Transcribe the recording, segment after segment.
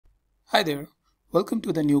Hi there, welcome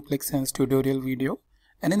to the new Qlik Sense tutorial video,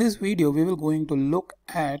 and in this video we will going to look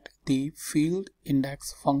at the field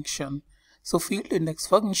index function. So field index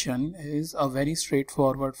function is a very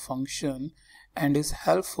straightforward function and is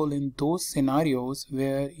helpful in those scenarios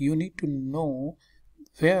where you need to know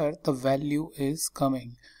where the value is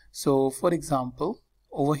coming. So for example,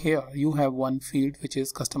 over here you have one field which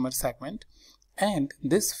is customer segment, and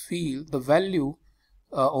this field, the value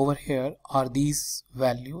over here are these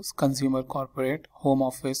values: consumer, corporate, home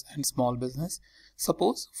office and small business.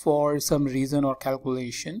 Suppose for some reason or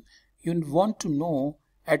calculation you want to know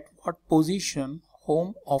at what position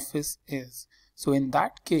home office is. So in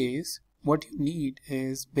that case what you need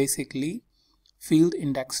is basically field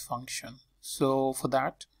index function. So for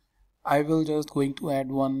that I will just going to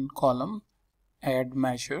add one column, add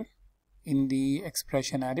measure. In the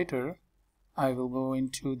expression editor I will go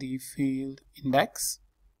into the field index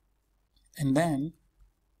and then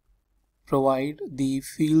provide the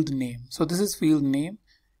field name. So this is field name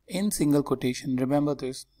in single quotation. Remember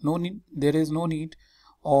this, no need, there is no need,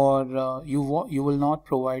 or you will not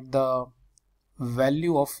provide the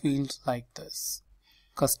value of fields like this,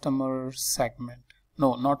 customer segment.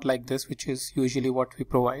 No, not like this, which is usually what we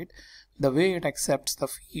provide. The way it accepts the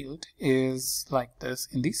field is like this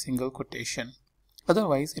in the single quotation.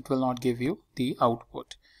 Otherwise it will not give you the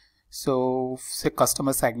output. So say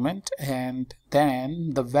customer segment, and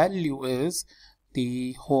then the value is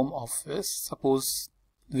the home office. Suppose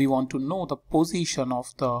we want to know the position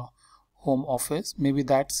of the home office. Maybe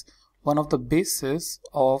that's one of the basis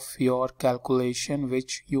of your calculation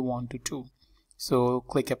which you want to do. So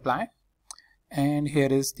click apply, and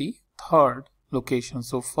here is the third location.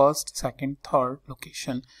 So first, second, third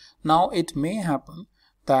location. Now it may happen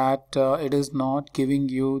that it is not giving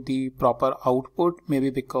you the proper output,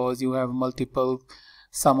 maybe because you have multiple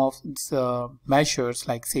sum of measures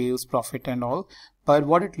like sales, profit and all, but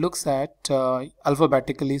what it looks at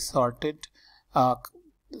alphabetically sorted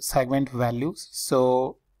segment values.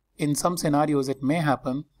 So in some scenarios it may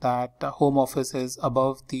happen that home office is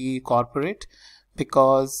above the corporate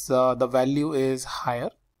because the value is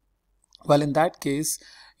higher. Well, in that case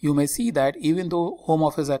you may see that even though home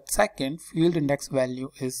office at second, field index value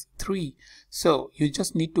is 3. So you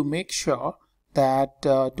just need to make sure that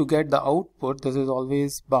to get the output, this is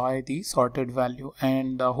always by the sorted value,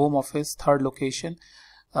 and home office third location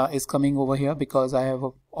is coming over here because I have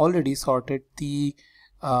already sorted the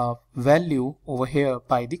value over here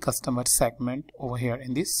by the customer segment over here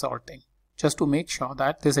in this sorting, just to make sure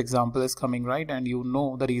that this example is coming right and you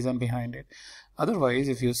know the reason behind it. Otherwise,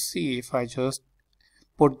 if you see, if I just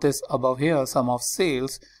put this above here, sum of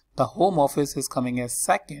sales, the home office is coming as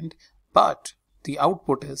second, but the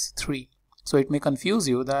output is 3. So it may confuse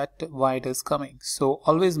you that why it is coming. So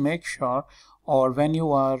always make sure, or when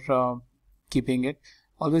you are keeping it,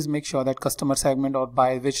 always make sure that customer segment or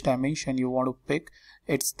by which dimension you want to pick,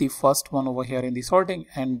 it's the first one over here in the sorting,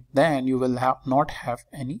 and then you will not have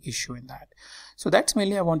any issue in that. So that's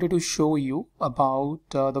mainly I wanted to show you about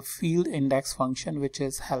the field index function, which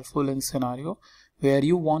is helpful in scenario where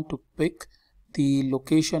you want to pick the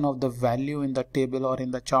location of the value in the table or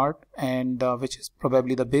in the chart, and which is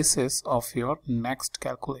probably the basis of your next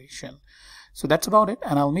calculation. So that's about it,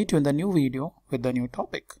 and I'll meet you in the new video with the new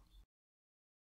topic.